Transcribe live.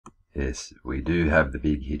Yes, we do have the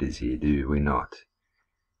big hitters here, do we not?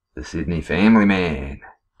 The Sydney Family Man,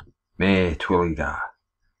 Mayor Twilliger,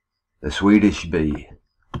 the Swedish Bee,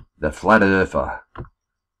 the Flat Earther,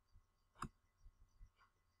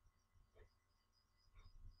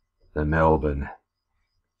 the Melbourne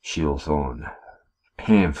Shilthorn,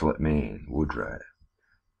 Pamphlet Man Woodrow.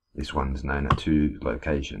 This one's known at 2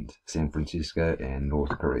 locations, San Francisco and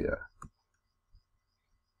North Korea.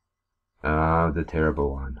 Ah, the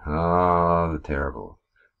terrible one. Ah, the terrible.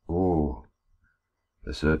 Ooh,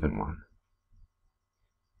 the serpent one.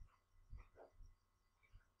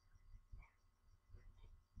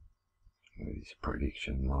 This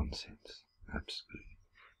prediction nonsense. Absolutely.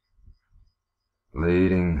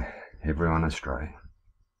 Leading everyone astray.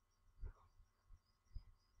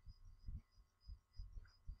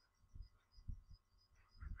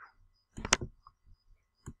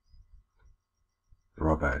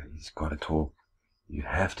 Robbo, he's got to talk. You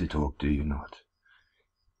have to talk, do you not?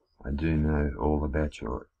 I do know all about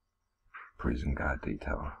your prison guard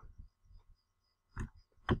detail.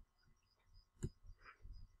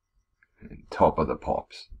 And top of the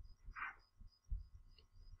pops.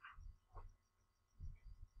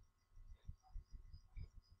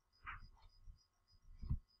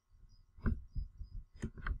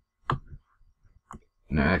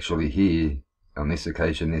 Now actually here, on this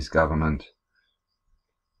occasion, this government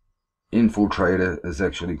infiltrator has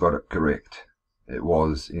actually got it correct. It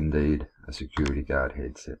was indeed a security guard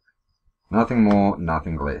headset. Nothing more,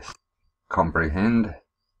 nothing less. Comprehend?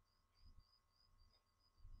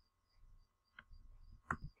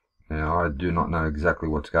 Now I do not know exactly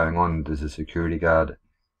what's going on. Does the security guard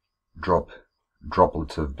drop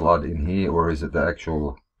droplets of blood in here, or is it the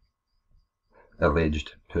actual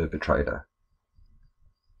alleged perpetrator?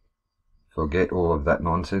 Forget all of that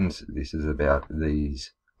nonsense. This is about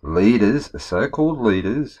these leaders, so-called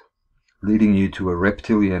leaders, leading you to a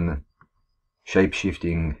reptilian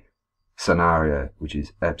shape-shifting scenario, which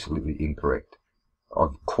is absolutely incorrect.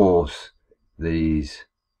 Of course, these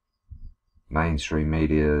mainstream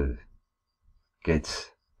media gets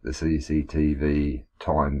the CCTV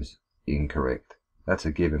times incorrect. That's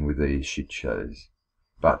a given with these shit shows.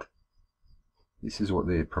 But this is what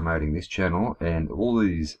they're promoting, this channel, and all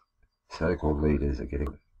these so-called leaders are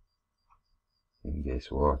getting. And guess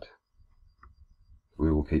what?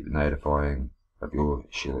 We will keep notifying of your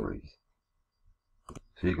Shilleries.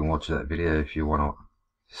 So you can watch that video if you want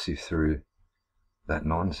to sift through that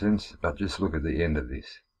nonsense, but just look at the end of this.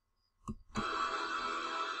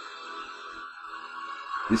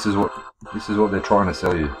 This is what they're trying to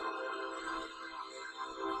sell you.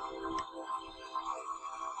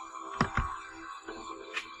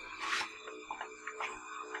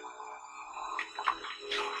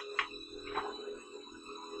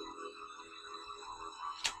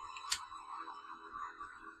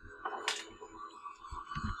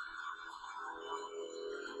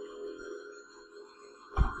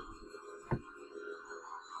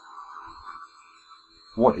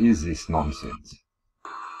 What is this nonsense?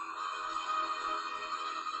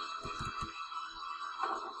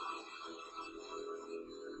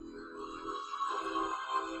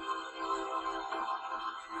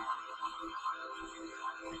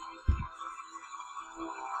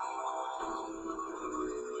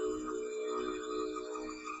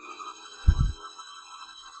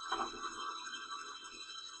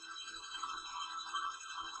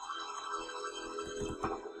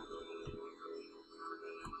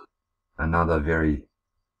 Another very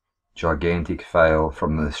gigantic fail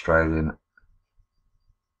from the Australian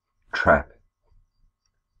trap